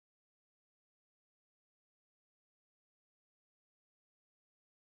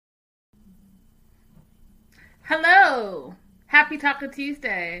Hello! Happy Taco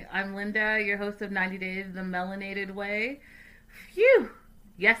Tuesday. I'm Linda, your host of 90 Days the Melanated Way. Phew!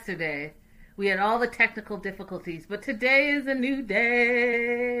 Yesterday, we had all the technical difficulties, but today is a new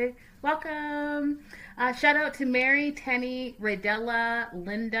day. Welcome! Shout out to Mary, Tenny, Raydella,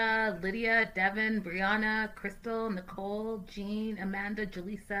 Linda, Lydia, Devin, Brianna, Crystal, Nicole, Jean, Amanda,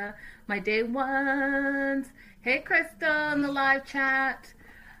 Jaleesa, my day ones. Hey, Crystal in the live chat.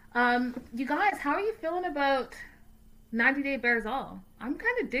 You guys, how are you feeling about 90 Day Bears All? I'm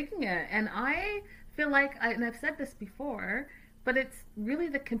kind of digging it, and I feel like, and I've said this before, but it's really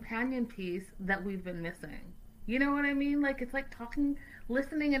the companion piece that we've been missing. You know what I mean? Like, it's like talking,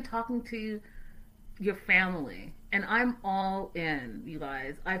 listening and talking to your family, and I'm all in, you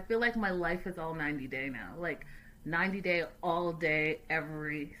guys. I feel like my life is all 90 Day now. Like, 90 Day all day,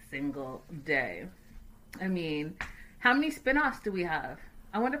 every single day. I mean, how many spin offs do we have?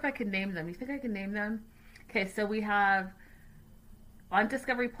 I wonder if I could name them. You think I can name them? Okay, so we have on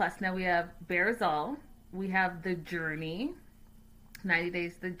Discovery Plus now we have Bears All. We have The Journey, 90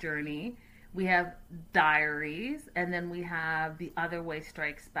 Days The Journey. We have Diaries, and then we have The Other Way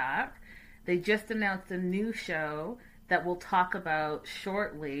Strikes Back. They just announced a new show that we'll talk about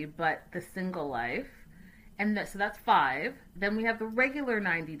shortly, but The Single Life. And so that's 5. Then we have the regular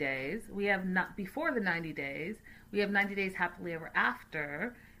 90 days. We have not before the 90 days. We have 90 Days Happily Ever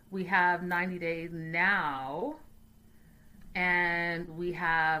After. We have 90 Days Now. And we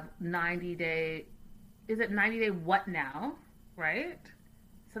have 90 Day, is it 90 Day What Now? Right?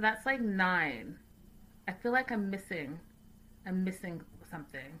 So that's like 9. I feel like I'm missing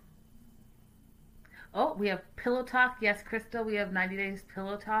something. Oh, we have Pillow Talk. Yes, Crystal, we have 90 Days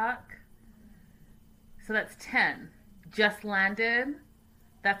Pillow Talk. So that's 10. Just Landed.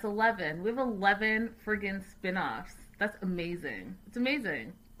 That's 11. We have 11 friggin' spin-offs. That's amazing. It's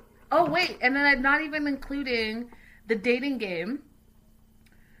amazing. Oh, wait. And then I'm not even including the dating game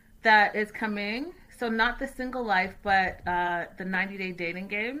that is coming. So not The Single Life, but the 90-day dating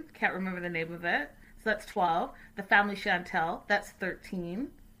game. Can't remember the name of it. So that's 12. The Family Chantel. That's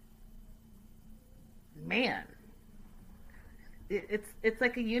 13. Man. It's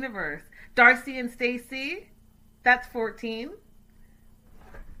like a universe. Darcy and Stacy. That's 14.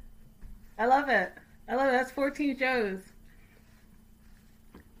 I love it. I love it. That's 14 shows.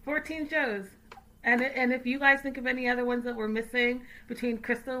 14 shows. And if you guys think of any other ones that we're missing between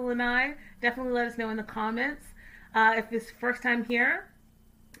Crystal and I, definitely let us know in the comments. If it's first time here,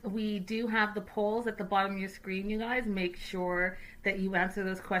 we do have the polls at the bottom of your screen, you guys. Make sure that you answer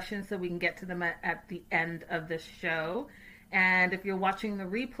those questions so we can get to them at the end of the show. And if you're watching the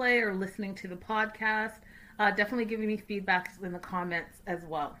replay or listening to the podcast, definitely give me feedback in the comments as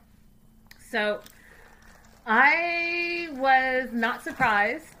well. So I was not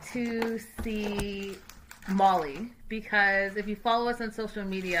surprised to see Molly, because if you follow us on social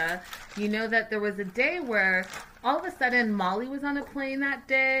media, you know that there was a day where all of a sudden Molly was on a plane that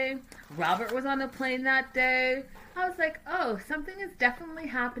day, Robert was on a plane that day. I was like, oh, something is definitely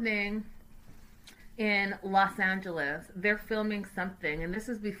happening in Los Angeles. They're filming something, and this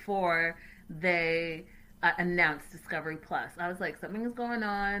is before they announced Discovery Plus. I was like, something is going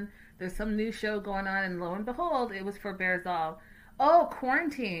on. There's some new show going on, and lo and behold, it was for Bears All. Oh,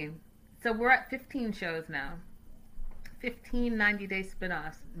 Quarantine. So we're at 15 shows now. 15 90-day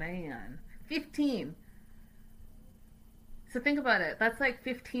spin-offs. Man. 15. So think about it. That's like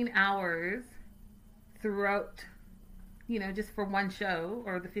 15 hours throughout, just for one show,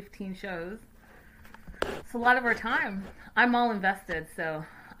 or the 15 shows. It's a lot of our time. I'm all invested, so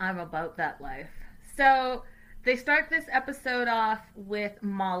I'm about that life. So they start this episode off with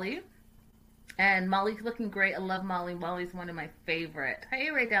Molly. And Molly's looking great. I love Molly. Molly's one of my favorite. Hey,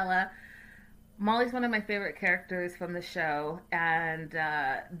 Raydella. Molly's one of my favorite characters from the show. And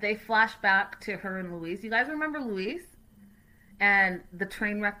they flash back to her and Luis. You guys remember Luis? And the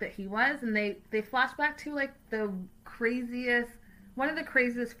train wreck that he was? And they flash back to like one of the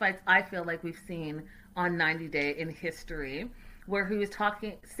craziest fights I feel like we've seen on 90 Day in history, where he was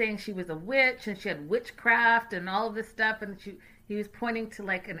saying she was a witch and she had witchcraft and all of this stuff, and he was pointing to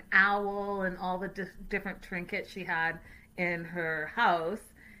like an owl and all the different trinkets she had in her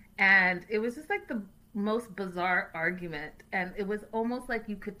house, and it was just like the most bizarre argument, and it was almost like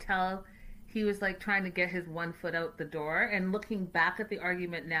you could tell he was like trying to get his one foot out the door. And looking back at the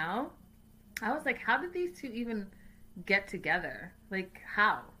argument now, I was like, how did these two even get together? Like,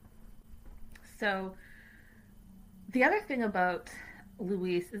 how? So the other thing about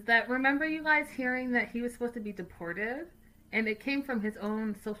Luis is that, remember you guys hearing that he was supposed to be deported? And it came from his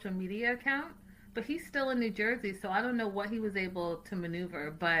own social media account, but he's still in New Jersey, so I don't know what he was able to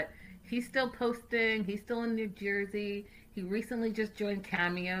maneuver, but he's still posting. He's still in New Jersey. He recently just joined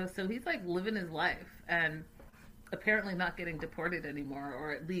Cameo, so he's like living his life and apparently not getting deported anymore,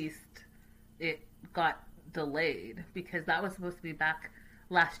 or at least it got delayed because that was supposed to be back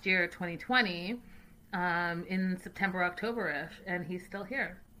last year, 2020, in September, October-ish, and he's still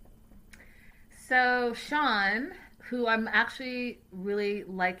here. So Sean, who I'm actually really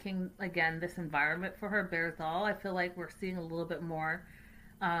liking, again, this environment for her, Bearzall. I feel like we're seeing a little bit more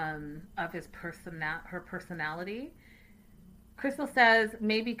of her personality. Crystal says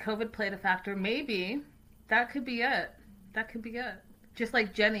maybe COVID played a factor. Maybe that could be it. That could be it. Just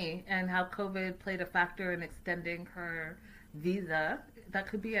like Jenny and how COVID played a factor in extending her visa. That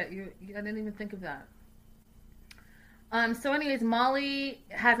could be it. I didn't even think of that. So anyways, Molly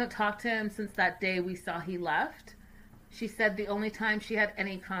hasn't talked to him since that day we saw he left. She said the only time she had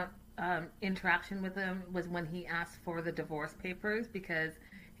any interaction with him was when he asked for the divorce papers, because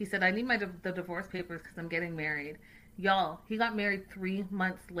he said, I need the divorce papers because I'm getting married. Y'all, he got married 3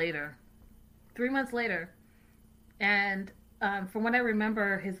 months later. 3 months later. And from what I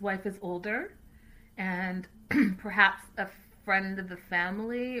remember, his wife is older, and perhaps a friend of the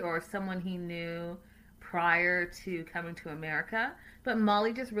family or someone he knew prior to coming to America. But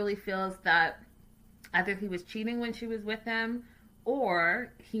Molly just really feels that either he was cheating when she was with him,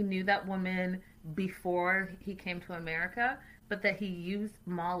 or he knew that woman before he came to America, but that he used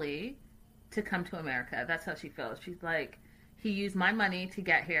Molly to come to America. That's how she feels. She's like, he used my money to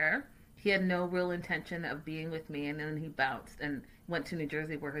get here. He had no real intention of being with me, and then he bounced and went to New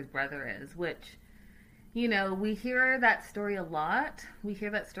Jersey where his brother is, which, you know, we hear that story a lot. We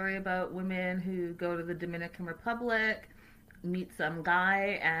hear that story about women who go to the Dominican Republic, meet some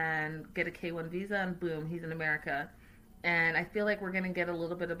guy, and get a K-1 visa, and boom, he's in America. And I feel like we're going to get a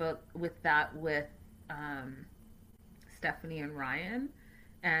little bit with Stephanie and Ryan,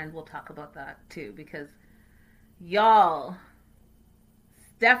 and we'll talk about that too, because y'all,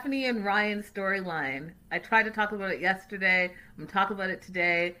 Stephanie and Ryan's storyline, I tried to talk about it yesterday. I'm going to talk about it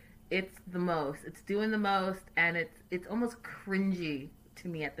today. It's the most. It's doing the most, and it's almost cringy to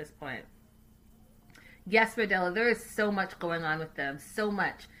me at this point. Yes, Rodella, there is so much going on with them. So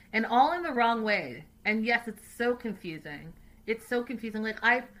much. And all in the wrong way. And yes, it's so confusing. It's so confusing. Like,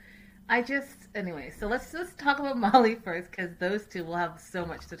 anyway, so let's just talk about Molly first, because those two will have so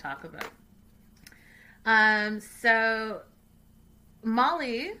much to talk about. So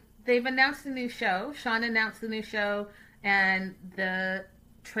Molly, they've announced a new show. Sean announced the new show, and the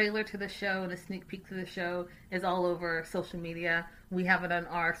trailer to the show and a sneak peek to the show is all over social media. We have it on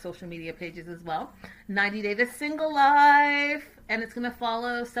our social media pages as well. 90 Day to Single Life, and it's going to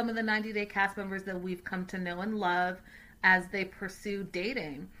follow some of the 90 Day cast members that we've come to know and love as they pursue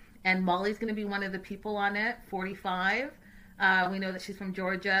dating. And Molly's going to be one of the people on it, 45. We know that she's from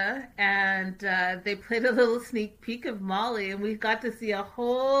Georgia, and they played a little sneak peek of Molly, and we got to see a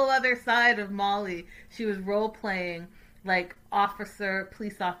whole other side of Molly. She was role-playing like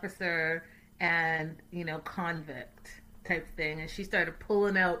police officer, and, you know, convict type thing. And she started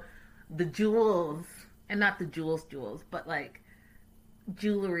pulling out the jewels, and not the jewels, but like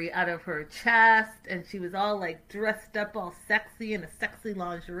jewelry out of her chest. And she was all like dressed up all sexy in a sexy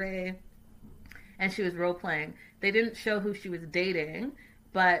lingerie. And she was role playing. They didn't show who she was dating,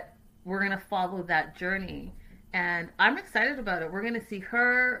 but we're going to follow that journey. And I'm excited about it. We're going to see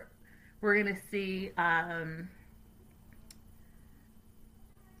her. We're going to see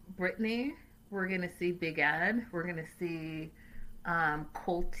Brittany. We're going to see Big Ed. We're going to see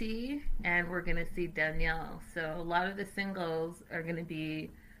Colty. And we're going to see Danielle. So a lot of the singles are going to be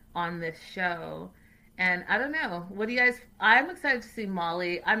on this show. And I don't know. What do you guys... I'm excited to see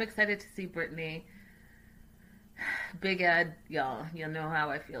Molly. I'm excited to see Brittany. Big Ed, y'all. You know how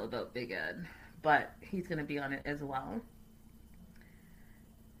I feel about Big Ed. But he's going to be on it as well.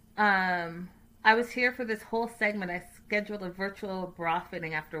 I was here for this whole segment. I scheduled a virtual bra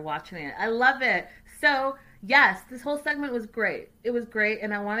fitting after watching it. I love it. So, yes, this whole segment was great. It was great,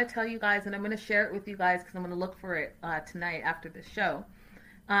 and I want to tell you guys, and I'm going to share it with you guys because I'm going to look for it tonight after the show.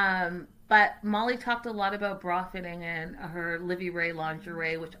 But Molly talked a lot about bra fitting and her Livy Ray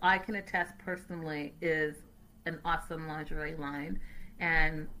lingerie, which I can attest personally is an awesome lingerie line.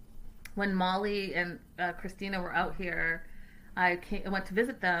 And when Molly and Christina were out here, I went to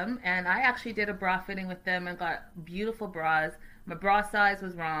visit them, and I actually did a bra fitting with them and got beautiful bras. My bra size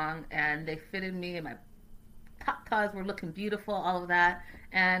was wrong, and they fitted me, and my tatas were looking beautiful, all of that.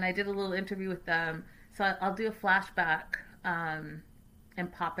 And I did a little interview with them. So I'll do a flashback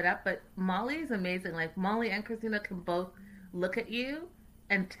and pop it up. But Molly's amazing. Like, Molly and Christina can both look at you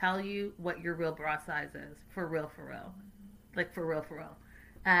and tell you what your real bra size is. For real, for real. Like, for real, for real.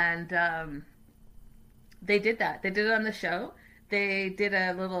 And they did that. They did it on the show. They did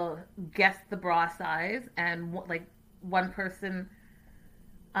a little guess the bra size, and like one person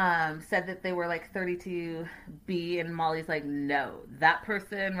said that they were like 32B, and Molly's like, no, that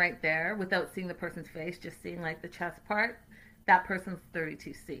person right there, without seeing the person's face, just seeing like the chest part, that person's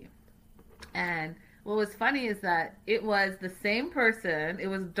 32C. And what was funny is that it was the same person. It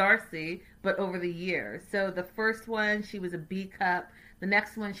was Darcy, but over the years. So the first one, she was a B cup. The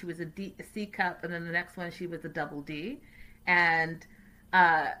next one, she was a C cup. And then the next one, she was a double D. And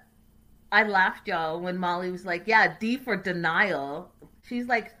I laughed, y'all, when Molly was like, yeah, D for denial. She's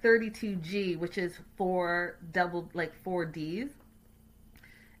like 32G, which is four Ds.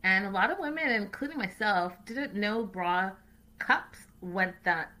 And a lot of women, including myself, didn't know bra cups went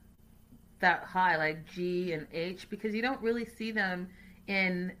that high, like G and H, because you don't really see them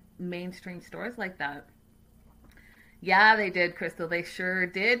in mainstream stores like that. Yeah, they did, Crystal. They sure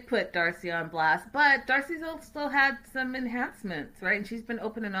did put Darcy on blast, but Darcy's also had some enhancements, right? And she's been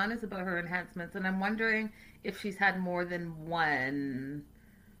open and honest about her enhancements, and I'm wondering if she's had more than one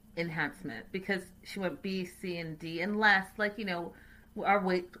enhancement, because she went B, C, and D, unless, like, our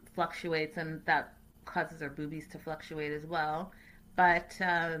weight fluctuates, and that causes our boobies to fluctuate as well. But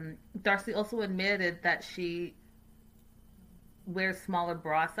Darcy also admitted that she wears smaller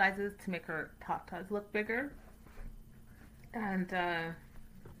bra sizes to make her tatas look bigger. And I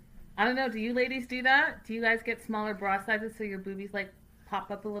don't know, do you ladies do that? Do you guys get smaller bra sizes so your boobies like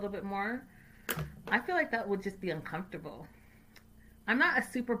pop up a little bit more? I feel like that would just be uncomfortable. I'm not a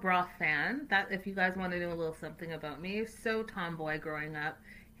super bra fan. That, if you guys want to know a little something about me, so tomboy growing up.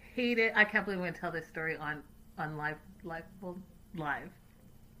 Hate it. I can't believe I'm going to tell this story on live.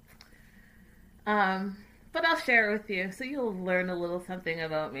 But I'll share it with you so you'll learn a little something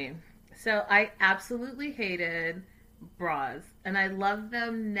about me. So I absolutely hated bras, and I love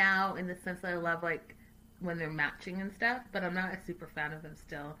them now in the sense that I love like when they're matching and stuff, but I'm not a super fan of them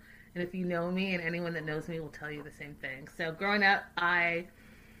still. And if you know me, and anyone that knows me will tell you the same thing. So growing up, I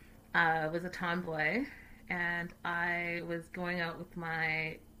was a tomboy, and I was going out with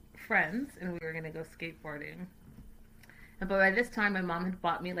my friends, and we were going to go skateboarding. And by this time, my mom had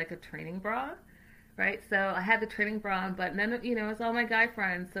bought me like a training bra, right? So I had the training bra on, but none of, it's all my guy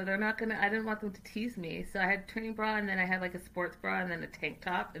friends, so they're not gonna, I didn't want them to tease me. So I had a training bra, and then I had like a sports bra, and then a tank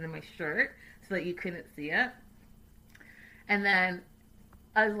top, and then my shirt, so that you couldn't see it. And then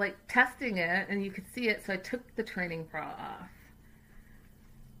I was like testing it, and you could see it, so I took the training bra off,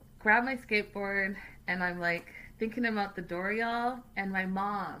 grabbed my skateboard, and I'm like thinking about the door, y'all, and my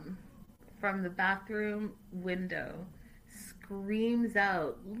mom from the bathroom window screams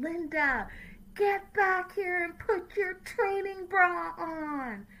out, Linda, get back here and put your training bra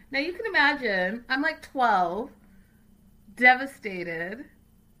on. Now you can imagine, I'm like 12, devastated,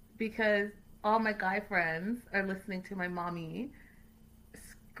 because all my guy friends are listening to my mommy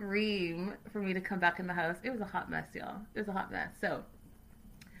scream for me to come back in the house. It was a hot mess, y'all. It was a hot mess. So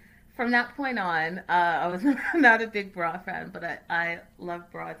from that point on, I was not a big bra fan, but I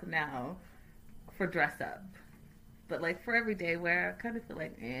love bras now for dress up. But like for everyday wear, I kind of feel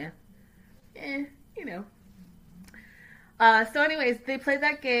like, you know. So anyways, they played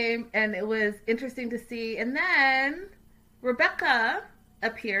that game, and it was interesting to see. And then Rebecca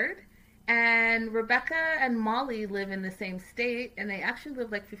appeared, and Rebecca and Molly live in the same state, and they actually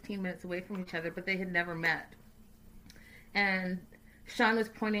live like 15 minutes away from each other, but they had never met. And Sean was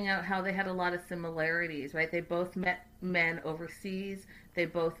pointing out how they had a lot of similarities, right? They both met men overseas. They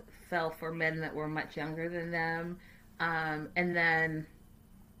both fell for men that were much younger than them. And then,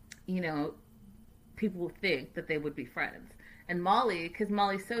 people would think that they would be friends. And Molly, because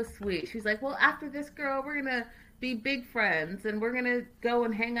Molly's so sweet, she's like, well, after this girl, we're going to be big friends, and we're going to go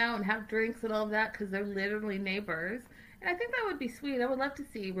and hang out and have drinks and all of that, because they're literally neighbors. And I think that would be sweet. I would love to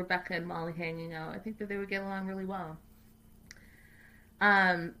see Rebecca and Molly hanging out. I think that they would get along really well.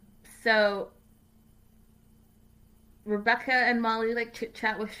 So Rebecca and Molly like chit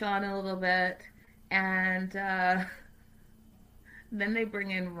chat with Sean a little bit, and then they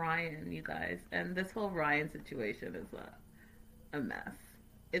bring in Ryan, you guys, and this whole Ryan situation is a mess.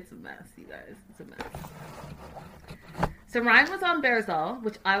 It's a mess, you guys. It's a mess. So Ryan was on Bearzall,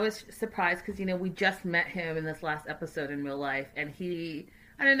 which I was surprised because, we just met him in this last episode in real life, and I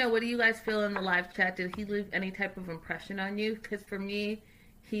don't know, what do you guys feel in the live chat? Did he leave any type of impression on you? Because for me,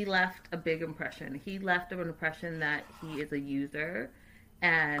 he left a big impression. He left an impression that he is a user,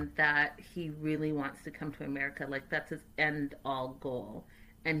 and that he really wants to come to America. Like, that's his end-all goal.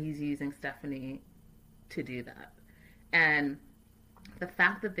 And he's using Stephanie to do that. And the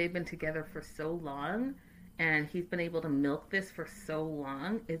fact that they've been together for so long and he's been able to milk this for so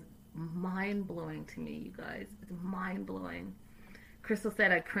long is mind-blowing to me, you guys. It's mind-blowing. Crystal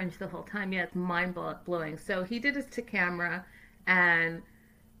said I cringed the whole time. Yeah, it's mind-blowing. So he did this to camera, and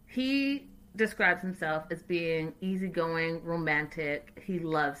he describes himself as being easygoing, romantic. He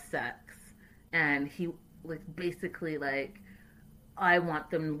loves sex, and he basically I want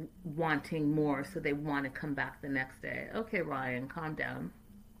them wanting more, so they want to come back the next day. Okay, Ryan, calm down.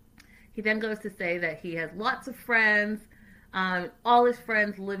 He then goes to say that he has lots of friends. All his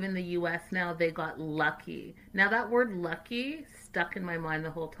friends live in the U.S. now. They got lucky. Now, that word lucky stuck in my mind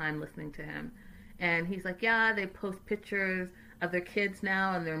the whole time listening to him. And he's like, yeah, they post pictures of their kids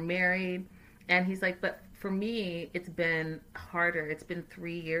now and they're married. And he's like, but for me, it's been harder. It's been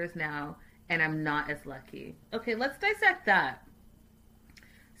 3 years now and I'm not as lucky. Okay, let's dissect that.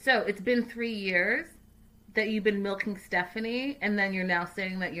 So it's been 3 years that you've been milking Stephanie, and then you're now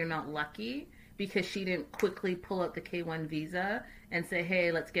saying that you're not lucky because she didn't quickly pull out the K1 visa and say,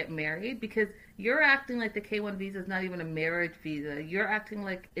 hey, let's get married, because you're acting like the K1 visa is not even a marriage visa. You're acting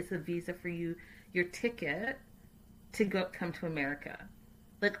like it's a visa for you, your ticket to come to America.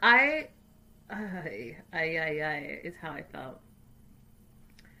 Like, is how I felt.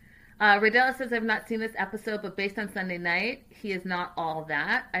 Radella says, I've not seen this episode, but based on Sunday night, he is not all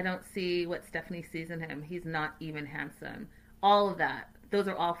that. I don't see what Stephanie sees in him. He's not even handsome. All of that. Those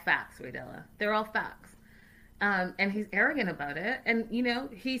are all facts, Radella. They're all facts. And he's arrogant about it. And,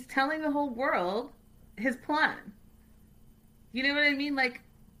 he's telling the whole world his plan. You know what I mean? Like,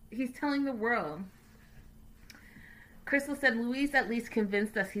 he's telling the world. Crystal said, Luis at least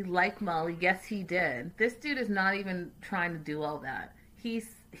convinced us he liked Molly. Yes, he did. This dude is not even trying to do all that. He's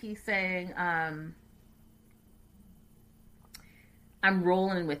saying, I'm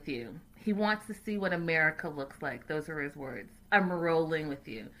rolling with you. He wants to see what America looks like. Those are his words. I'm rolling with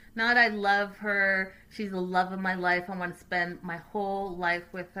you. Not I love her. She's the love of my life. I want to spend my whole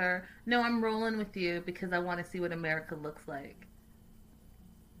life with her. No, I'm rolling with you because I want to see what America looks like.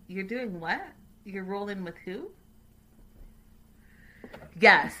 You're doing what? You're rolling with who?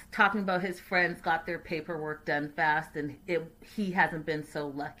 Yes, talking about his friends got their paperwork done fast and he hasn't been so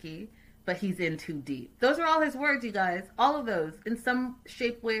lucky, but he's in too deep. Those are all his words, you guys. All of those. In some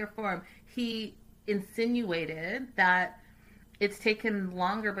shape, way, or form. He insinuated that it's taken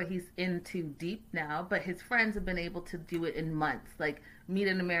longer, but he's in too deep now. But his friends have been able to do it in months. Like, meet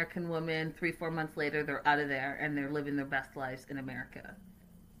an American woman, 3-4 months later, they're out of there and they're living their best lives in America.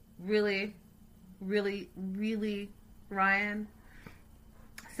 Really? Really? Really, Ryan?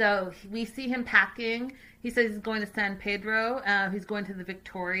 So we see him packing. He says he's going to San Pedro. He's going to the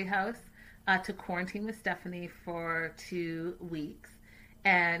Victoria house to quarantine with Stephanie for 2 weeks.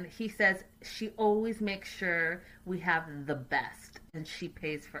 And he says she always makes sure we have the best. And she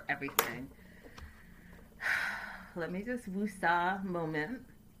pays for everything. Let me just woosah moment.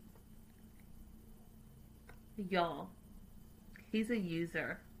 Y'all, he's a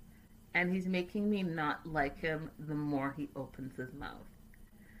user. And he's making me not like him the more he opens his mouth.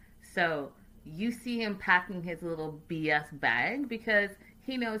 So you see him packing his little BS bag because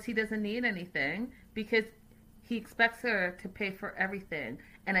he knows he doesn't need anything because he expects her to pay for everything.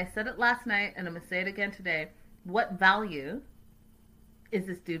 And I said it last night and I'm going to say it again today. What value is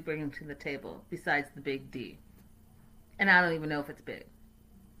this dude bringing to the table besides the big D? And I don't even know if it's big.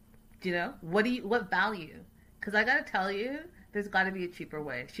 Do you know? What value? Because I got to tell you, there's got to be a cheaper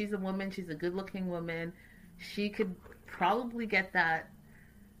way. She's a woman. She's a good-looking woman. She could probably get that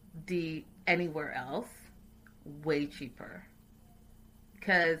D anywhere else way cheaper.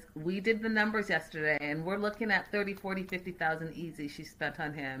 Because we did the numbers yesterday and we're looking at 30, 40, 50,000 easy she spent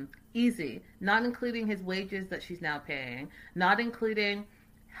on him. Easy. Not including his wages that she's now paying. Not including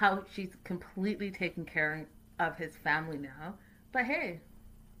how she's completely taken care of his family now. But hey,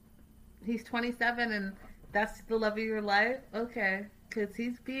 he's 27 and that's the love of your life? Okay. Because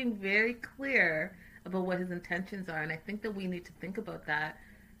he's being very clear about what his intentions are. And I think that we need to think about that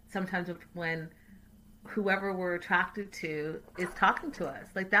sometimes when whoever we're attracted to is talking to us.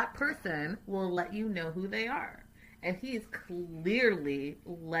 Like, that person will let you know who they are. And he is clearly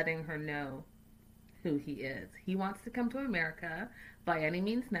letting her know who he is. He wants to come to America by any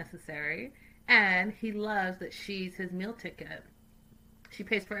means necessary. And he loves that she's his meal ticket. She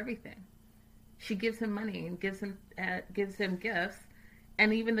pays for everything. She gives him money and gives him gifts.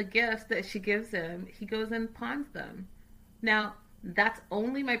 And even the gifts that she gives him, he goes and pawns them. Now, that's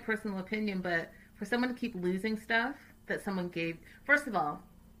only my personal opinion, but for someone to keep losing stuff that someone gave... First of all,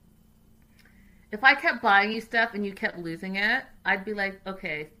 if I kept buying you stuff and you kept losing it, I'd be like,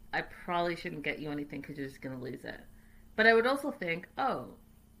 okay, I probably shouldn't get you anything because you're just going to lose it. But I would also think, oh,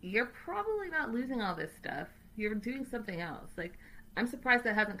 you're probably not losing all this stuff. You're doing something else. Like, I'm surprised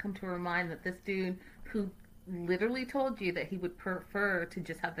that hasn't come to her mind that this dude who literally told you that he would prefer to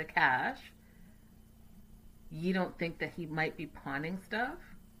just have the cash, you don't think that he might be pawning stuff?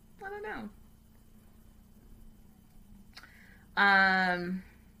 I don't know. Um,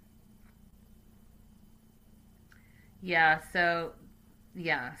 yeah, so,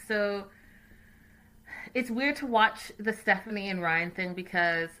 so it's weird to watch the Stephanie and Ryan thing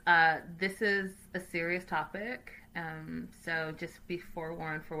because this is a serious topic. So just be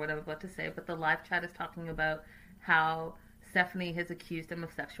forewarned for what I'm about to say. But the live chat is talking about how Stephanie has accused him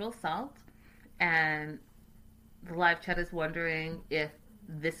of sexual assault. And the live chat is wondering if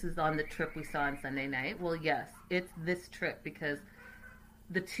this is on the trip we saw on Sunday night. Well, yes, it's this trip because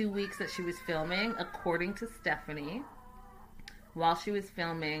the 2 weeks that she was filming, according to Stephanie, while she was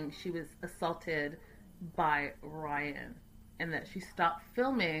filming, she was assaulted by Ryan, and that she stopped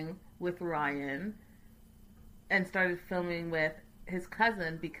filming with Ryan and started filming with his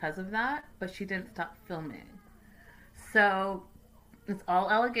cousin because of that, but she didn't stop filming. So it's all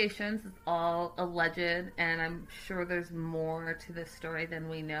allegations, it's all alleged, and I'm sure there's more to this story than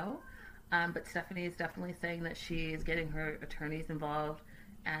we know. But Stephanie is definitely saying that she is getting her attorneys involved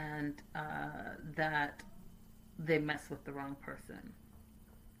and that they mess with the wrong person.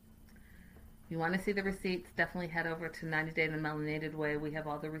 If you want to see the receipts, definitely head over to 90 Day the Melanated Way. We have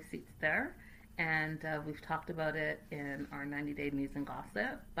all the receipts there, and we've talked about it in our 90 Day News and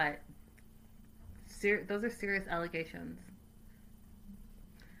Gossip, but those are serious allegations.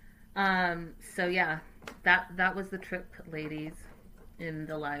 So yeah, that was the trip, ladies, in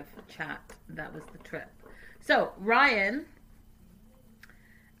the live chat. That was the trip. So Ryan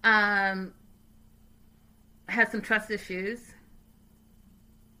has some trust issues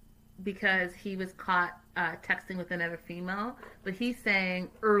because he was caught texting with another female, but he's saying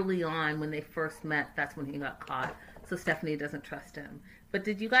early on when they first met, that's when he got caught. So Stephanie doesn't trust him. But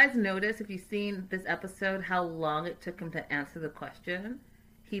did you guys notice, if you've seen this episode, how long it took him to answer the question?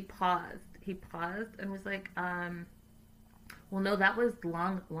 He paused and was like, well, no, that was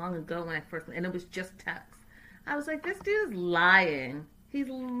long ago when I first, and it was just text. I was like, this dude is lying. He's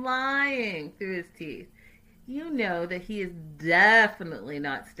lying through his teeth. You know that he is definitely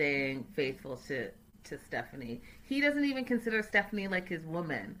not staying faithful to Stephanie. He doesn't even consider Stephanie like his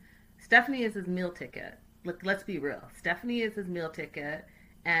woman. Stephanie is his meal ticket. Look, let's be real. Stephanie is his meal ticket,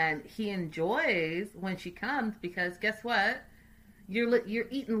 and he enjoys when she comes because guess what? You're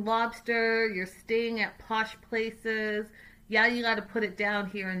eating lobster. You're staying at posh places. Yeah, you got to put it down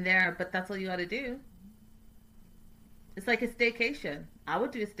here and there, but that's all you got to do. It's like a staycation. I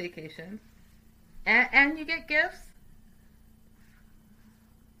would do a staycation. And you get gifts.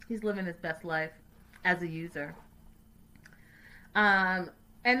 He's living his best life as a user. And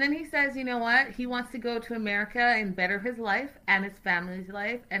then he says, you know what? He wants to go to America and better his life and his family's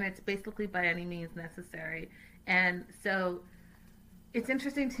life. And it's basically by any means necessary. And so it's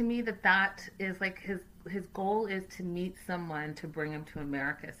interesting to me that is like his goal is to meet someone to bring him to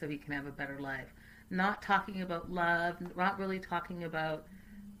America so he can have a better life. Not talking about love, not really talking about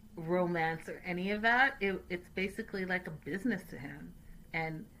romance or any of that. It's basically like a business to him,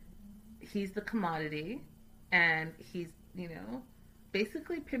 and he's the commodity, and he's,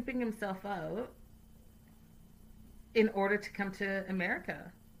 basically pimping himself out in order to come to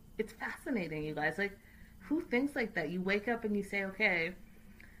America. It's fascinating, you guys. Like, who thinks like that? You wake up and you say, okay,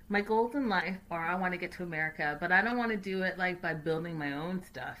 my goals in life are I want to get to America, but I don't want to do it like by building my own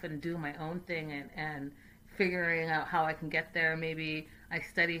stuff and do my own thing and figuring out how I can get there. Maybe I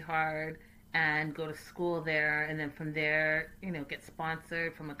study hard and go to school there, and then from there, get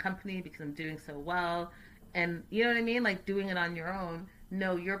sponsored from a company because I'm doing so well. And you know what I mean? Like doing it on your own.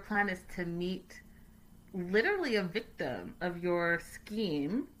 No, your plan is to meet literally a victim of your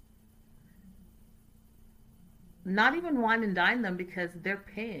scheme. Not even wine and dine them because they're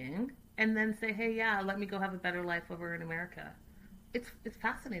paying, and then say, hey, yeah, let me go have a better life over in America. It's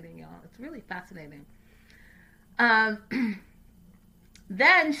fascinating, y'all. It's really fascinating.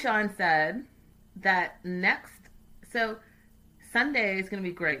 Then Sean said that so Sunday is going to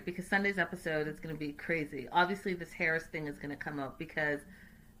be great because Sunday's episode is going to be crazy. Obviously, this Harris thing is going to come up because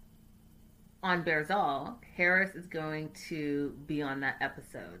on Bears All, Harris is going to be on that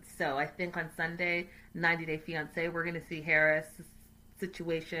episode. So I think on Sunday, 90 Day Fiance, we're going to see Harris'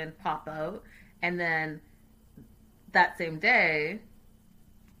 situation pop out. And then that same day,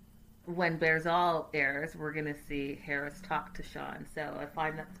 when Bears All airs, we're going to see Harris talk to Sean. So I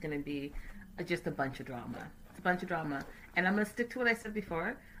find that's going to be just a bunch of drama. It's a bunch of drama. And I'm going to stick to what I said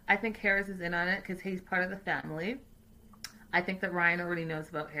before. I think Harris is in on it because he's part of the family. I think that Ryan already knows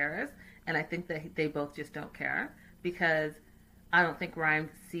about Harris, and I think that they both just don't care because I don't think Ryan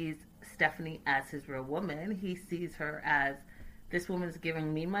sees Stephanie as his real woman. He sees her as this woman's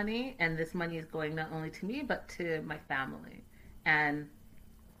giving me money, and this money is going not only to me but to my family. And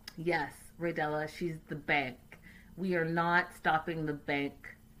yes, Raydella, she's the bank. We are not stopping the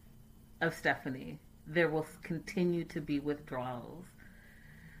bank of Stephanie. There will continue to be withdrawals.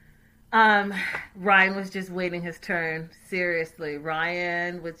 Ryan was just waiting his turn. Seriously,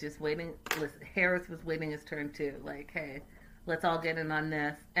 Ryan was just waiting. Listen, Harris was waiting his turn too. Like, hey, let's all get in on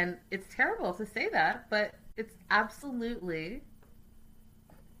this. And it's terrible to say that, but it's absolutely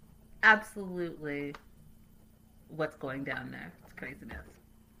what's going down there. It's craziness.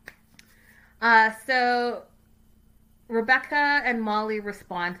 So Rebecca and Molly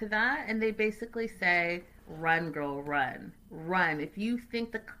respond to that, and they basically say, "Run, girl, run, run. If you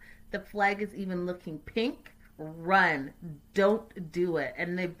think the flag is even looking pink, run. Don't do it."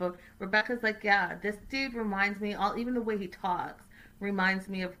 And they both. Rebecca's like, "Yeah, this dude reminds me. Even the way he talks reminds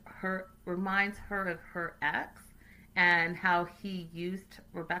her of her ex, and how he used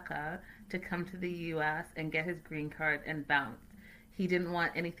Rebecca to come to the U.S. and get his green card and bounce. He didn't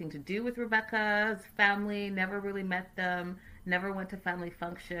want anything to do with Rebecca's family, never really met them, never went to family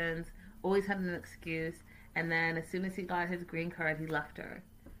functions, always had an excuse. And then as soon as he got his green card, he left her.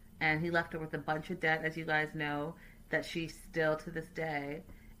 And he left her with a bunch of debt, as you guys know, that she still to this day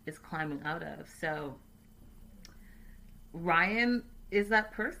is climbing out of. So Ryan is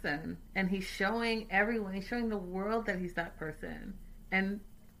that person, and he's showing everyone, he's showing the world that he's that person. And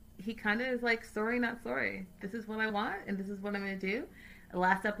he kind of is like, sorry, not sorry. This is what I want, and this is what I'm going to do. The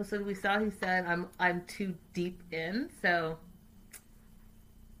last episode we saw, he said, I'm too deep in, so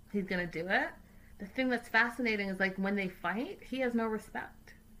he's going to do it. The thing that's fascinating is, like, when they fight, he has no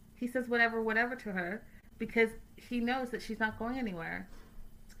respect. He says whatever to her because he knows that she's not going anywhere.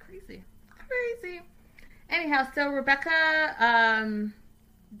 It's crazy. Crazy. Anyhow, so Rebecca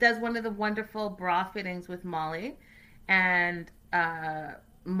does one of the wonderful bra fittings with Molly, and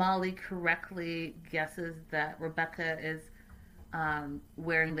Molly correctly guesses that Rebecca is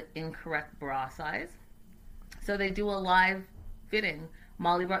wearing the incorrect bra size. So they do a live fitting.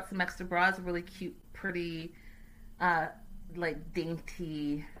 Molly brought some extra bras, really cute, pretty, like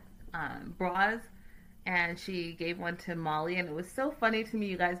dainty bras, and she gave one to Molly, and it was so funny to me,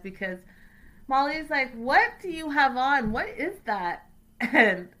 you guys, because Molly's like, "What do you have on? What is that?"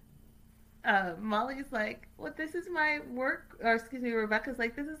 And Molly's like, "Well, this is my work," or excuse me, Rebecca's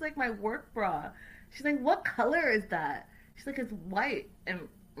like, "This is like my work bra." She's like, "What color is that?" She's like, "It's white." And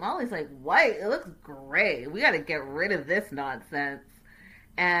Molly's like, "White? It looks gray. We got to get rid of this nonsense."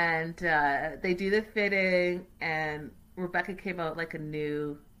 And they do the fitting, and Rebecca came out like a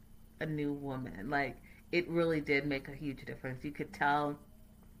new woman. Like, it really did make a huge difference. You could tell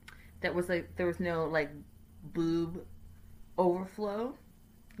that was like there was no like boob overflow.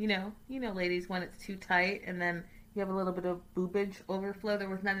 You know, ladies, when it's too tight and then you have a little bit of boobage overflow. There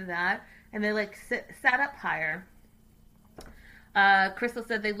was none of that, and they like sat up higher. Crystal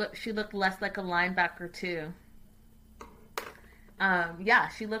said she looked less like a linebacker too. Yeah,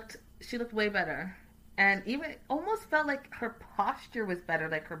 she looked way better, and even almost felt like her posture was better.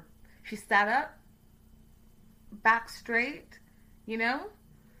 Like she sat up, back straight. You know,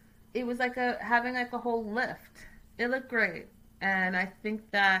 it was like having like a whole lift. It looked great. And I think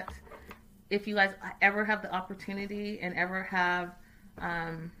that if you guys ever have the opportunity and ever have,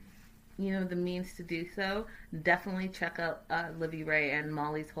 the means to do so, definitely check out Livy Ray and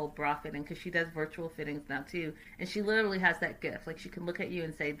Molly's whole bra fitting, because she does virtual fittings now too. And she literally has that gift. Like, she can look at you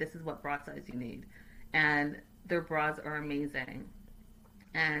and say, "This is what bra size you need." And their bras are amazing.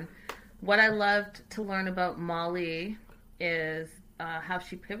 And what I loved to learn about Molly is how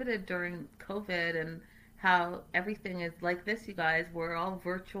she pivoted during COVID, and how everything is like this, you guys. We're all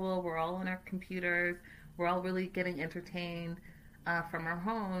virtual. We're all on our computers. We're all really getting entertained from our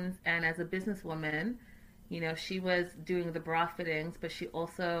homes. And as a businesswoman, she was doing the bra fittings, but she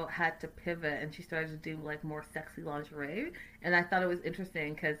also had to pivot, and she started to do like more sexy lingerie. And I thought it was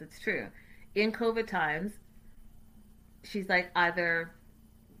interesting because it's true. In COVID times, she's like, either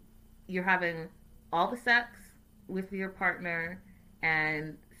you're having all the sex with your partner,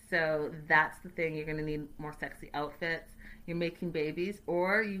 and so that's the thing, you're going to need more sexy outfits, you're making babies,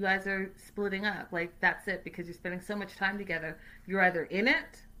 or you guys are splitting up. Like, that's it, because you're spending so much time together. You're either in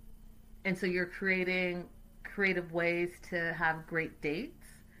it, and so you're creating creative ways to have great dates,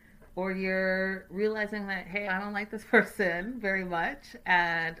 or you're realizing that, hey, I don't like this person very much,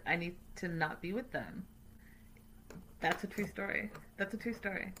 and I need to not be with them. That's a true story.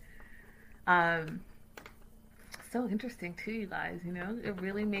 so interesting too, you guys. You know, it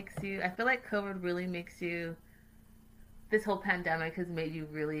really makes you. I feel like COVID really makes you. This whole pandemic has made you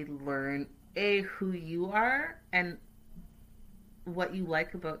really learn who you are and what you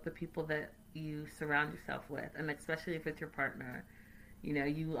like about the people that you surround yourself with, and especially if it's your partner. You know,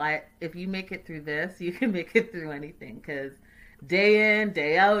 if you make it through this, you can make it through anything. Because day in,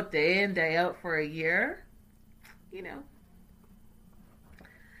 day out for a year, you know.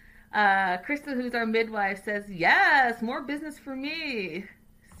 Krista, who's our midwife, says, yes, more business for me.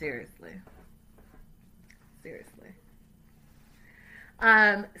 Seriously.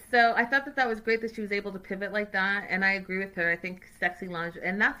 So I thought that was great that she was able to pivot like that, and I agree with her. I think sexy lingerie,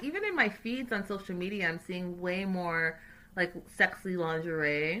 and that's even in my feeds on social media, I'm seeing way more like sexy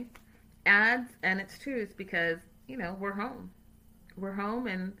lingerie ads, and it's true. It's because, you know, we're home,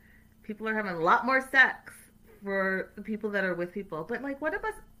 and people are having a lot more sex for the people that are with people. But like, what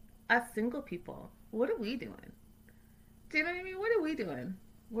about us single people? What are we doing? Do you know what I mean? What are we doing?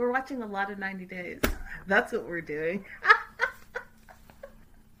 We're watching a lot of 90 Days. That's what we're doing.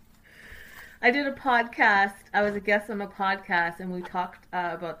 I did a podcast. I was a guest on a podcast, and we talked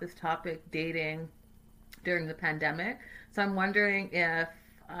about this topic, dating during the pandemic. So I'm wondering if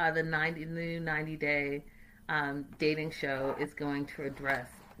the new 90 Day dating show is going to address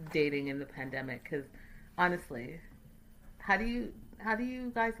dating in the pandemic. Because honestly, how do you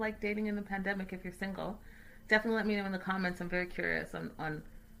guys like dating in the pandemic if you're single? Definitely let me know in the comments. I'm very curious on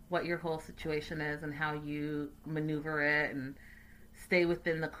what your whole situation is and how you maneuver it and stay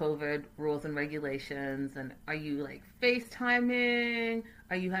within the COVID rules and regulations. And are you like FaceTiming?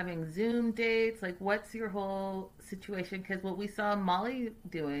 Are you having Zoom dates? Like, what's your whole situation? Because what we saw Molly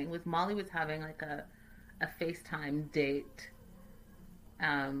doing was having like a FaceTime date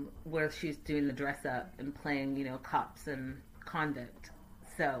where she's doing the dress up and playing, you know, cops and convict.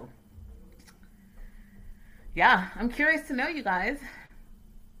 So, yeah, I'm curious to know, you guys.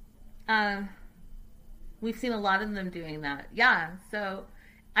 We've seen a lot of them doing that. Yeah, so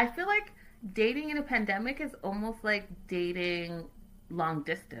I feel like dating in a pandemic is almost like dating long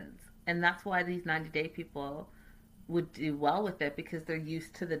distance. And that's why these 90-day people would do well with it, because they're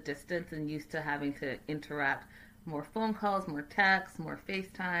used to the distance and used to having to interact more phone calls, more texts, more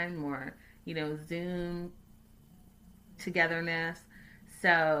FaceTime, more, you know, Zoom togetherness.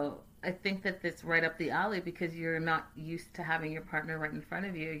 So I think that it's right up the alley because you're not used to having your partner right in front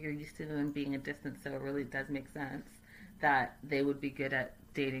of you. You're used to them being a distance, so it really does make sense that they would be good at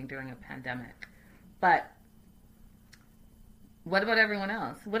dating during a pandemic. But what about everyone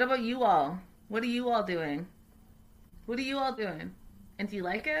else? What about you all? What are you all doing? What are you all doing? And do you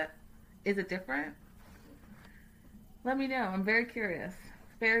like it? Is it different? Let me know. I'm very curious.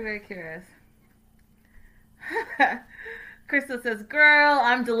 Very, very curious. Crystal says, girl,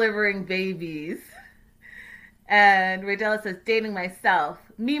 I'm delivering babies. And Radella says, dating myself.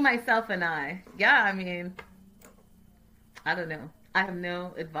 Me, myself, and I. Yeah, I mean, I don't know. I have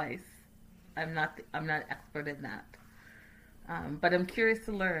no advice. I'm not expert in that. But I'm curious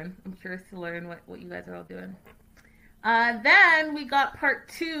to learn. I'm curious to learn what you guys are all doing. Then we got part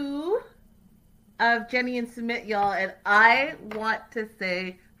 2 of Jenny and Sumit, y'all. And I want to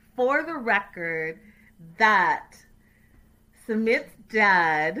say, for the record, that Sumit's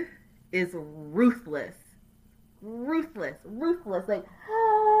dad is ruthless. Ruthless. Like,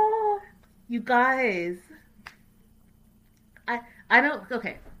 you guys. I don't,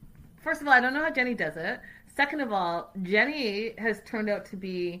 okay. First of all, I don't know how Jenny does it. Second of all, Jenny has turned out to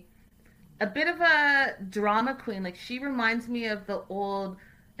be a bit of a drama queen. Like, she reminds me of the old,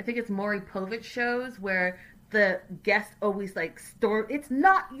 I think it's Maury Povich shows where the guests always like storm, it's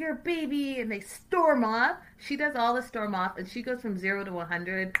not your baby, and they storm off. She does all the storm off, and she goes from 0 to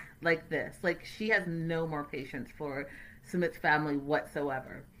 100 like this. Like, she has no more patience for Sumit's family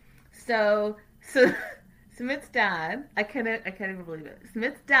whatsoever. So Sumit's dad, I can't even believe it.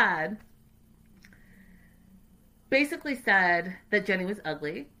 Sumit's dad basically said that Jenny was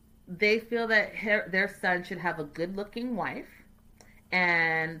ugly. They feel that their son should have a good-looking wife,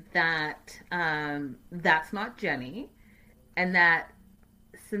 and that that's not Jenny, and that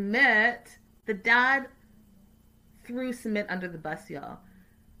Sumit, the dad threw Sumit under the bus, y'all.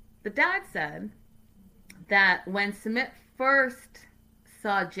 The dad said that when Sumit first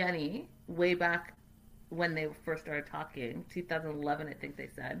saw Jenny, way back when they first started talking, 2011, I think they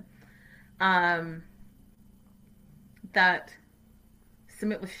said, that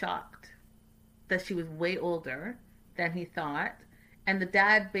Sumit was shocked that she was way older than he thought. And the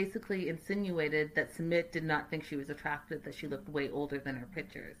dad basically insinuated that Sumit did not think she was attractive, that she looked way older than her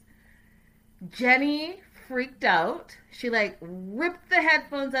pictures. Jenny freaked out. She like ripped the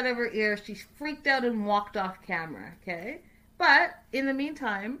headphones out of her ears. She freaked out and walked off camera. Okay. But in the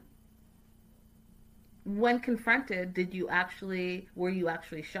meantime, when confronted, were you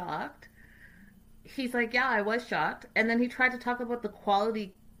actually shocked? He's like, yeah, I was shocked. And then he tried to talk about the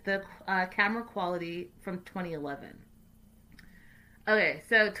camera quality from 2011. Okay,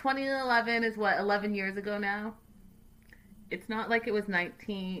 so 2011 is what, 11 years ago now? It's not like it was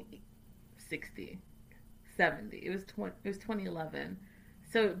 1960, 70. It was 2011.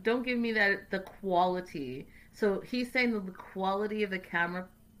 So don't give me the quality. So he's saying that the quality of the camera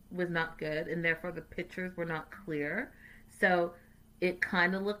was not good, and therefore the pictures were not clear. So it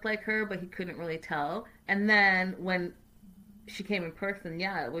kind of looked like her, but he couldn't really tell. And then when she came in person,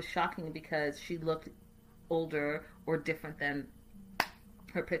 yeah, it was shocking because she looked older or different than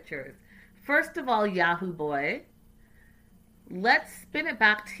her pictures. First of all, Yahoo Boy, let's spin it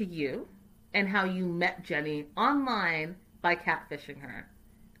back to you and how you met Jenny online by catfishing her.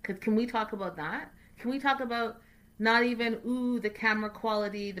 Because can we talk about that? Can we talk about not even, the camera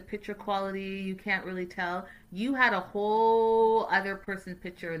quality, the picture quality, you can't really tell. You had a whole other person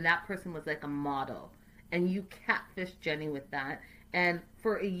picture, and that person was like a model. And you catfished Jenny with that. And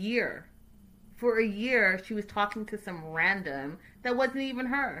for a year, she was talking to some random that wasn't even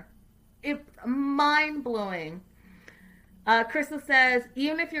her. It's mind-blowing. Crystal says,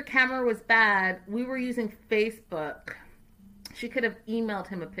 even if your camera was bad, we were using Facebook. She could have emailed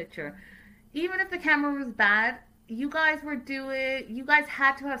him a picture. Even if the camera was bad, you guys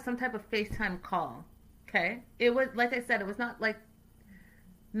had to have some type of FaceTime call. Okay? It was, like I said, it was not like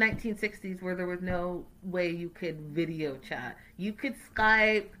 1960s where there was no way you could video chat. You could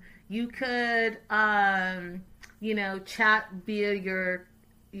Skype, you could, chat via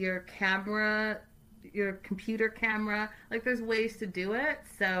your camera, your computer camera. Like, there's ways to do it.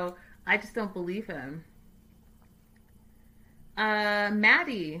 So I just don't believe him.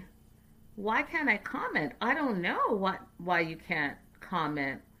 Maddie, why can't I comment? I don't know why you can't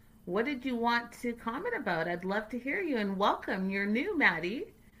comment. What did you want to comment about? I'd love to hear you, and welcome. You're new, Maddie.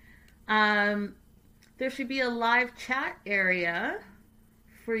 There should be a live chat area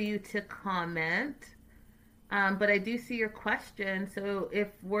for you to comment. But I do see your question. So if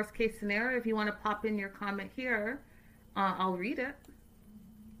worst case scenario, if you want to pop in your comment here, I'll read it.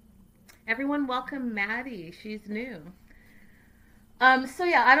 Everyone welcome Maddie. She's new. So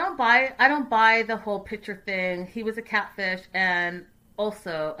yeah, I don't buy the whole picture thing. He was a catfish and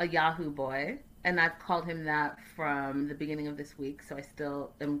also a Yahoo boy, and I've called him that from the beginning of this week, so I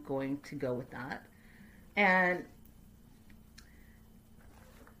still am going to go with that. And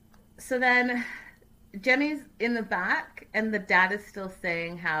so then Jenny's in the back, and the dad is still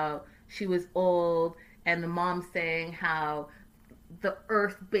saying how she was old, and the mom's saying how the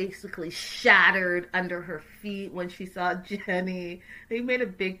earth basically shattered under her feet when she saw Jenny. They made a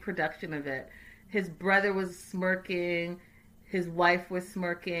big production of it. His brother was smirking. His wife was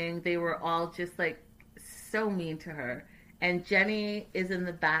smirking. They were all just like so mean to her. And Jenny is in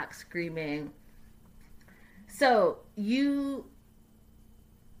the back screaming, so you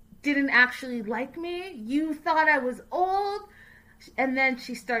didn't actually like me? You thought I was old? And then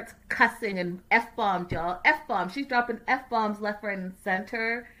she starts cussing and F-bombed, y'all. F-bomb. She's dropping F-bombs left, right, and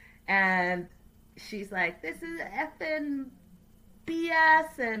center. And she's like, this is effing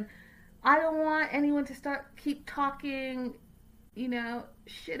BS. And I don't want anyone to keep talking,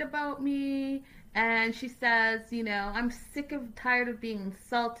 shit about me. And she says, I'm sick and tired of being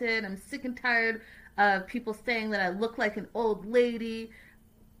insulted. I'm sick and tired of people saying that I look like an old lady.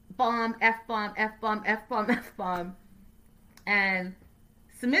 Bomb, F-bomb, F-bomb, F-bomb, F-bomb. And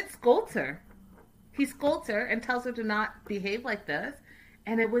Sumit scolds her. He scolds her and tells her to not behave like this.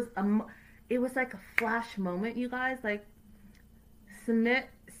 And it was like a flash moment, you guys. Like, Sumit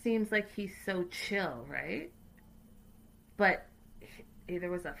seems like he's so chill, right? But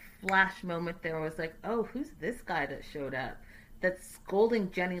there was a flash moment there. It was like, oh, who's this guy that showed up? That's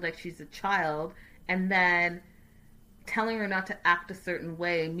scolding Jenny like she's a child, and then telling her not to act a certain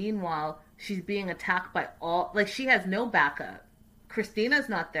way. Meanwhile, she's being attacked by she has no backup. Christina's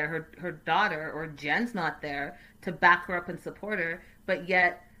not there, her daughter, or Jen's not there to back her up and support her, but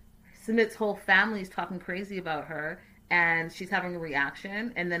yet Sumit's whole family is talking crazy about her, and she's having a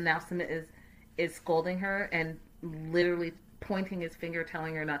reaction, and then now Sumit is scolding her and literally pointing his finger,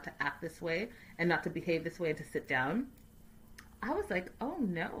 telling her not to act this way and not to behave this way and to sit down. I was like, oh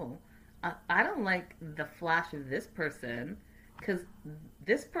no, I don't like the flash of this person, because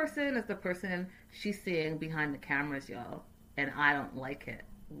this person is the person she's seeing behind the cameras, y'all. And I don't like it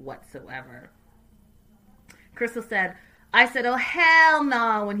whatsoever. Crystal said, I said, oh, hell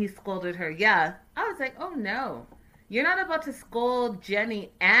no, when he scolded her. Yeah. I was like, oh, no. You're not about to scold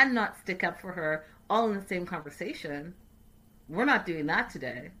Jenny and not stick up for her all in the same conversation. We're not doing that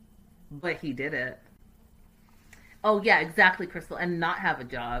today. But he did it. Oh, yeah, exactly, Crystal. And not have a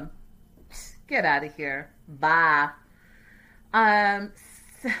job. Get out of here. Bye. Um,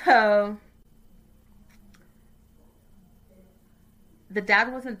 so the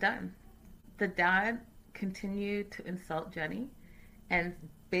dad wasn't done. The dad continued to insult Jenny and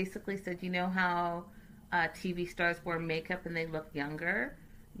basically said, you know how TV stars wear makeup and they look younger?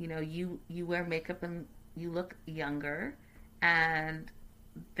 You know, you wear makeup and you look younger, and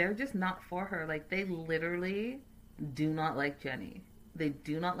they're just not for her. Like, they literally do not like Jenny. They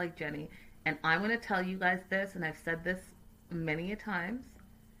do not like Jenny. And I'm going to tell you guys this, and I've said this many a times,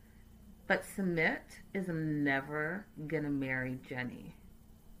 but Sumit is never going to marry Jenny.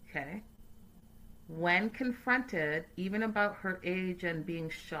 Okay? When confronted, even about her age and being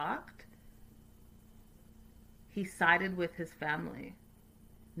shocked, he sided with his family.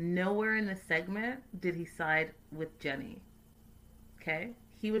 Nowhere in the segment did he side with Jenny. Okay?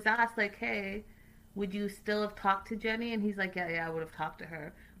 He was asked, like, hey, would you still have talked to Jenny? And he's like, yeah, I would have talked to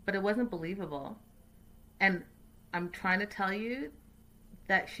her. But it wasn't believable. And I'm trying to tell you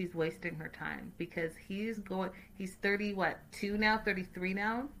that she's wasting her time, because he's 30, 2 now, 33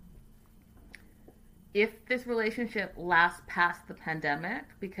 now. If this relationship lasts past the pandemic,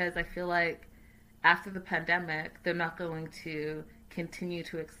 because I feel like after the pandemic, they're not going to continue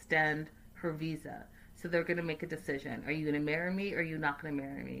to extend her visa. So they're going to make a decision. Are you going to marry me or are you not going to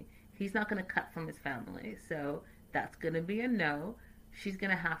marry me? He's not going to cut from his family. So that's going to be a no. She's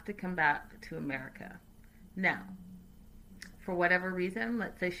going to have to come back to America. Now, for whatever reason,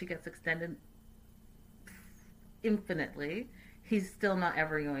 let's say she gets extended infinitely, he's still not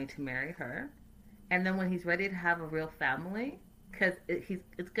ever going to marry her. And then when he's ready to have a real family, because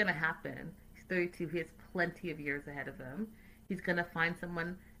it's going to happen. He's 32. He has plenty of years ahead of him. He's going to find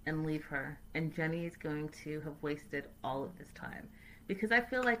someone and leave her. And Jenny is going to have wasted all of this time. Because I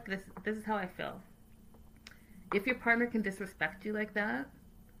feel like this is how I feel. If your partner can disrespect you like that,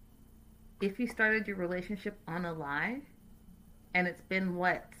 if you started your relationship on a lie, and it's been,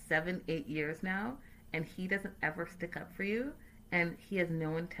 7, 8 years now, and he doesn't ever stick up for you, and he has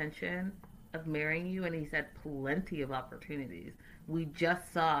no intention of marrying you, and he's had plenty of opportunities. We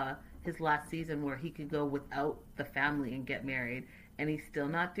just saw his last season where he could go without the family and get married, and he's still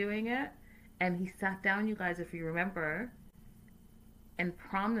not doing it. And he sat down, you guys, if you remember, and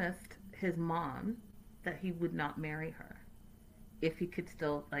promised his mom that he would not marry her if he could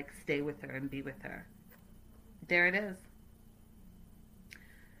still stay with her and be with her. There it is.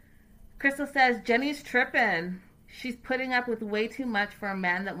 Crystal says Jenny's tripping. She's putting up with way too much for a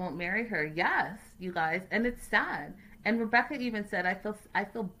man that won't marry her. Yes, you guys, and it's sad. And Rebecca even said, I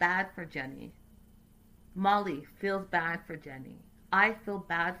feel bad for Jenny. Molly feels bad for Jenny. I feel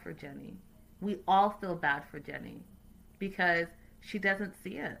bad for Jenny. We all feel bad for Jenny because she doesn't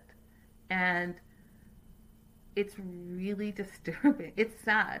see it. And it's really disturbing. It's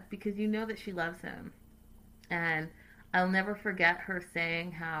sad because you know that she loves him. And I'll never forget her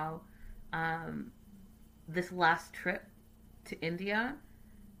saying how this last trip to India,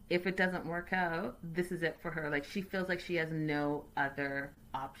 if it doesn't work out, this is it for her. Like, she feels like she has no other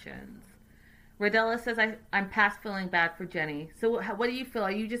options. Rodella says, I'm past feeling bad for Jenny. So what do you feel?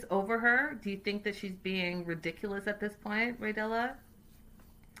 Are you just over her? Do you think that she's being ridiculous at this point, Rodella?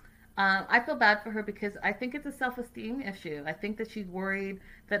 I feel bad for her because I think it's a self-esteem issue. I think that she's worried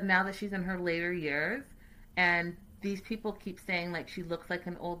that now that she's in her later years and these people keep saying she looks like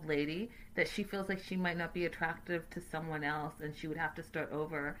an old lady, that she feels like she might not be attractive to someone else and she would have to start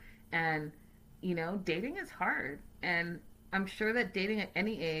over. And, dating is hard. And I'm sure that dating at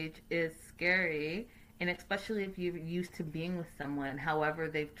any age is scary. And especially if you're used to being with someone, however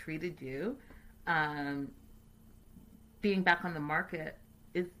they've treated you, being back on the market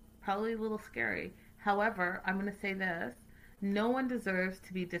is probably a little scary. However, I'm going to say this. No one deserves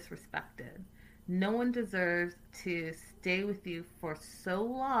to be disrespected. No one deserves to stay with you for so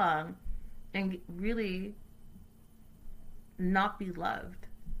long and really not be loved,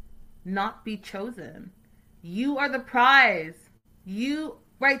 not be chosen. You are the prize. You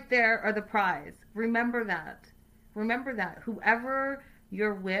right there are the prize. Remember that. Remember that. Whoever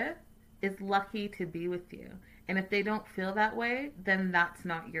you're with is lucky to be with you. And if they don't feel that way, then that's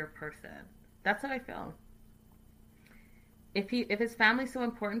not your person. That's how I feel. If his family's so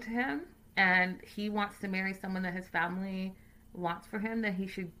important to him and he wants to marry someone that his family wants for him, then he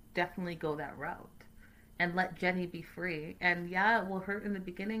should definitely go that route and let Jenny be free. And yeah, it will hurt in the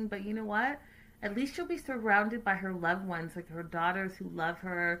beginning, but you know what? at least she'll be surrounded by her loved ones, like her daughters who love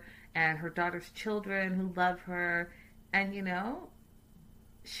her and her daughter's children who love her. And,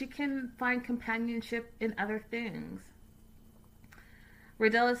 she can find companionship in other things.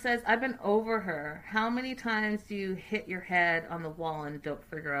 Rodella says, I've been over her. How many times do you hit your head on the wall and don't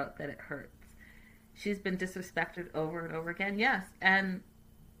figure out that it hurts? She's been disrespected over and over again. Yes. And,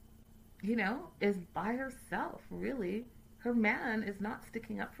 is by herself, really. Her man is not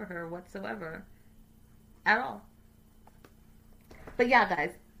sticking up for her whatsoever. At all. But yeah,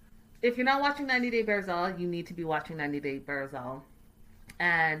 guys, if you're not watching 90 Day Barzal, you need to be watching 90 Day Barzal.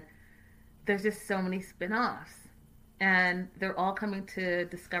 And there's just so many spin-offs. And they're all coming to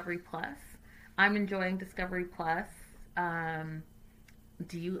Discovery Plus. I'm enjoying Discovery Plus. Have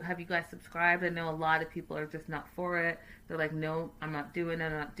you guys subscribed? I know a lot of people are just not for it. They're like, no, I'm not doing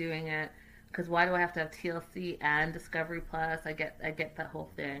it. Because why do I have to have TLC and Discovery Plus? I get that whole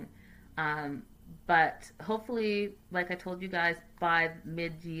thing. But hopefully, like I told you guys, by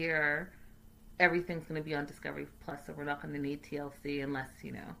mid-year, everything's going to be on Discovery Plus, so we're not going to need TLC unless,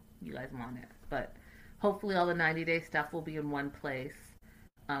 you guys want it. But hopefully all the 90-day stuff will be in one place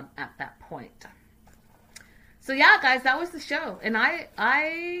at that point. So yeah, guys, that was the show. And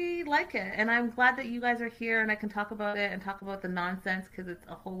I like it. And I'm glad that you guys are here and I can talk about it and talk about the nonsense, because it's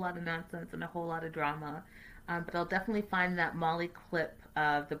a whole lot of nonsense and a whole lot of drama. But I'll definitely find that Molly clip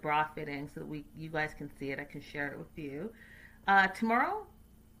of the bra fitting so that you guys can see it. I can share it with you. Tomorrow,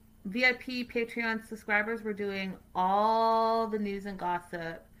 VIP Patreon subscribers, we're doing all the news and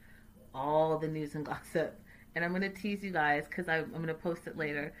gossip. And I'm going to tease you guys because I'm going to post it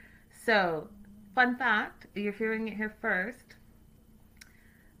later. So, fun fact, you're hearing it here first.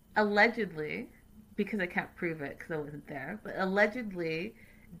 Allegedly, because I can't prove it because I wasn't there, but allegedly,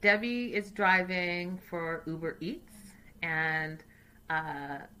 Debbie is driving for Uber Eats, and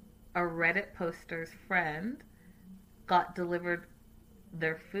a Reddit poster's friend got delivered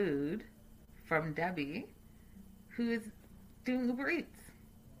their food from Debbie, who's doing Uber Eats.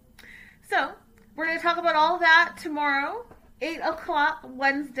 So, we're going to talk about all that tomorrow, 8 o'clock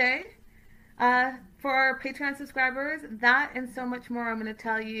Wednesday, for our Patreon subscribers. That and so much more. I'm going to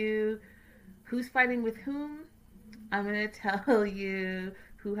tell you who's fighting with whom. I'm going to tell you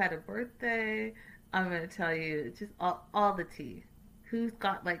who had a birthday. I'm going to tell you just all the tea. Who's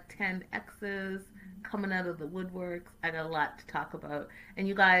got like 10 exes coming out of the woodworks. I got a lot to talk about. And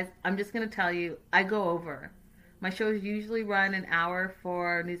you guys, I'm just going to tell you, I go over. My shows usually run an hour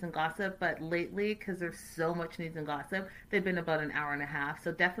for news and gossip, but lately, because there's so much news and gossip, they've been about an hour and a half.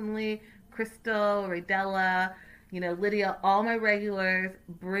 So definitely Crystal, Raydella, Lydia, all my regulars,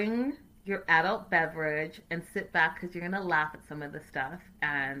 bring your adult beverage and sit back because you're going to laugh at some of the stuff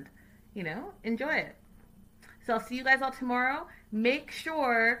and, enjoy it. So I'll see you guys all tomorrow. Make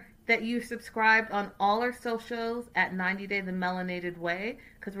sure that you subscribed on all our socials at 90 Day The Melanated Way,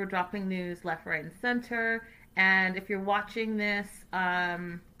 because we're dropping news left, right, and center. And if you're watching this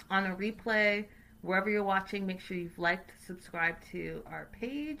on a replay, wherever you're watching, make sure you've liked, subscribed to our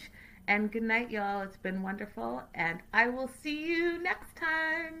page. And good night, y'all. It's been wonderful. And I will see you next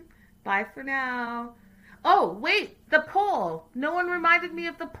time. Bye for now. Oh, wait, the poll. No one reminded me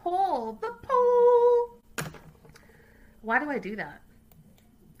of the poll. The poll. Why do I do that?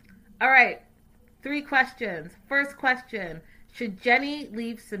 All right, 3 questions. First question, should Jenny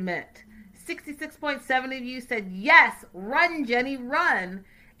leave Submit? 66.7% of you said yes, run, Jenny, run.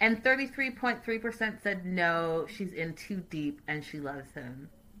 And 33.3% said no, she's in too deep and she loves him.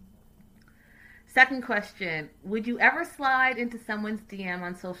 Second question, would you ever slide into someone's DM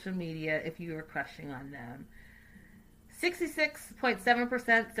on social media if you were crushing on them?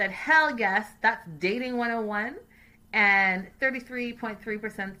 66.7% said hell yes, that's dating 101. And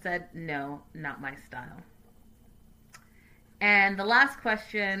 33.3% said no, not my style. And the last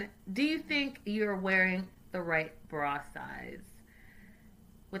question, do you think you're wearing the right bra size?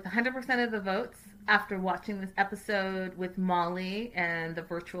 With 100% of the votes, after watching this episode with Molly and the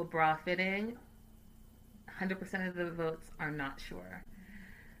virtual bra fitting, 100% of the votes are not sure.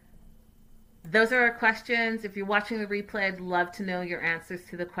 Those are our questions. If you're watching the replay, I'd love to know your answers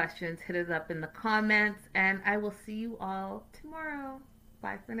to the questions. Hit us up in the comments, and I will see you all tomorrow.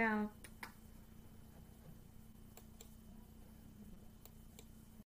 Bye for now.